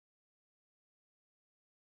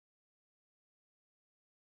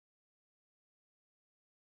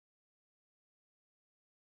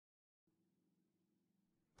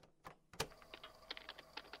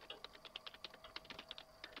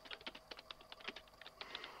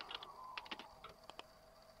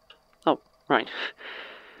Right.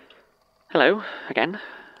 Hello, again.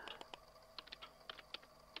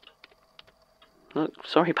 Look,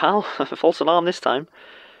 sorry, pal. False alarm this time.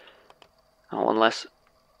 Oh, unless...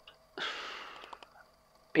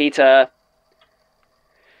 Peter!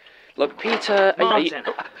 Look, Peter... Martin!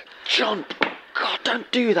 John! God,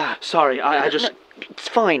 don't do that! Sorry, I just... No, it's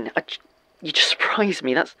fine. You just surprised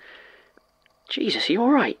me, that's... Jesus, are you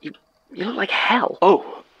alright? You look like hell.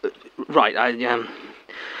 Oh, right, I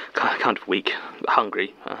kind of weak.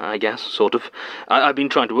 Hungry, I guess, sort of. I've been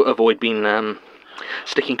trying to avoid being,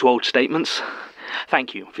 sticking to old statements.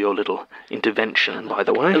 Thank you for your little intervention, by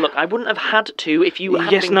the way. Look, I wouldn't have had to if you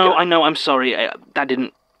hadn't Yes, been no, I know, I'm sorry. That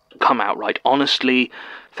didn't come out right. Honestly,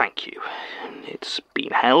 thank you. It's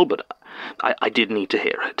been hell, but I did need to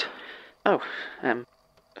hear it. Oh,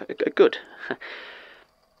 good.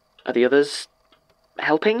 Are the others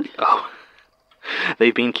helping? Oh,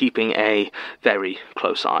 they've been keeping a very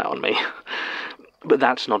close eye on me. But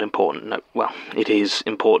that's not important. No, well, it is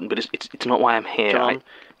important, but it's not why I'm here. John,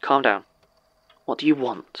 calm down. What do you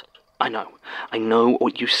want? I know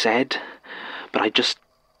what you said, but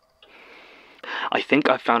I think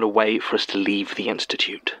I've found a way for us to leave the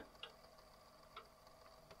Institute.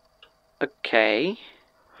 Okay.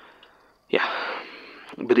 Yeah,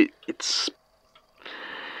 but it's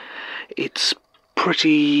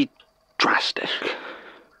pretty drastic.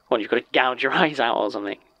 What, you've got to gouge your eyes out or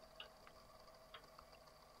something?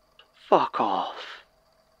 Fuck off.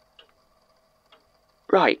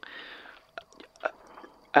 Right.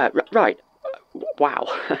 Right. Wow.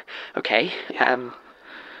 Okay.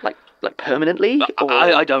 Like permanently? Or...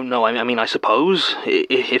 I don't know. I mean, I suppose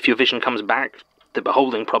if your vision comes back, the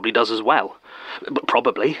beholding probably does as well. But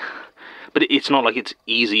probably. But it's not like it's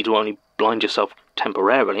easy to only blind yourself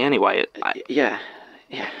temporarily anyway. Yeah.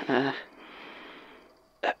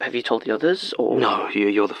 Have you told the others, or...? No,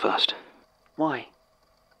 you're the first. Why?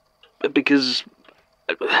 Because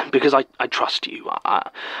I trust you.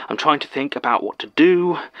 I'm trying to think about what to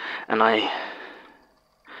do, and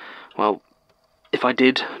well, if I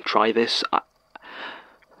did try this,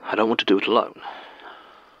 I don't want to do it alone.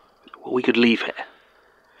 We could leave here.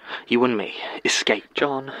 You and me. Escape.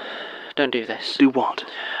 John, don't do this. Do what?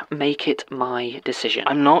 Make it my decision.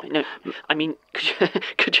 I'm not... No, I mean,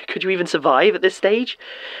 could you even survive at this stage?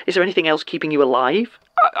 Is there anything else keeping you alive?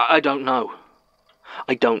 I don't know.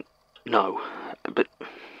 I don't know. But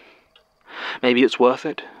maybe it's worth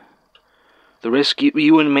it. The risk,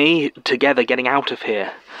 you and me, together getting out of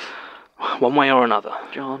here. One way or another.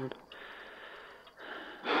 John.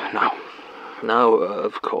 No,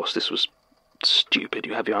 of course, this was stupid.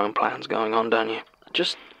 You have your own plans going on, don't you?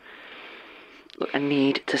 Look, I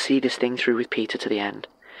need to see this thing through with Peter to the end.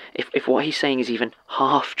 If what he's saying is even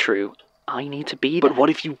half true, I need to be there. But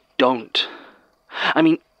what if you don't? I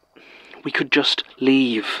mean, we could just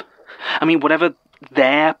leave. I mean, whatever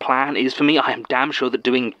their plan is for me, I am damn sure that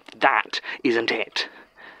doing that isn't it.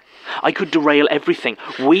 I could derail everything.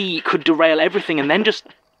 We could derail everything and then just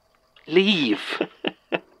leave.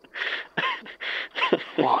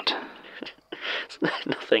 What? It's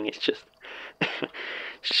nothing, it's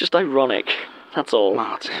just ironic. That's all.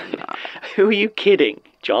 Martin. Who are you kidding,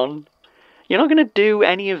 John? You're not going to do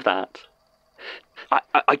any of that.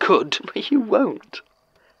 I could. But you won't.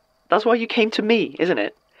 That's why you came to me, isn't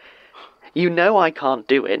it? You know I can't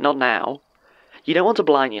do it, not now. You don't want to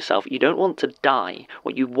blind yourself, you don't want to die.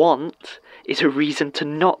 What you want is a reason to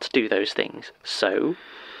not do those things. So,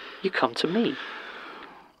 you come to me.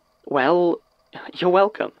 Well, you're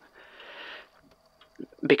welcome.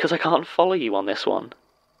 Because I can't follow you on this one.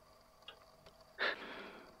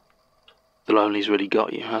 The lonely's really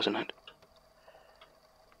got you, hasn't it?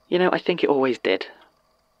 You know, I think it always did.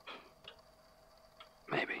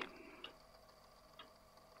 Maybe.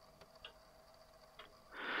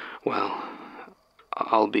 Well,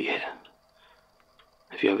 I'll be here.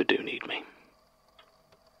 If you ever do need me.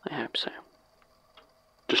 I hope so.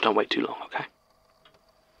 Just don't wait too long, okay?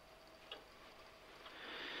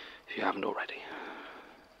 If you haven't already.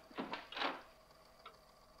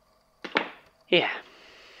 Yeah.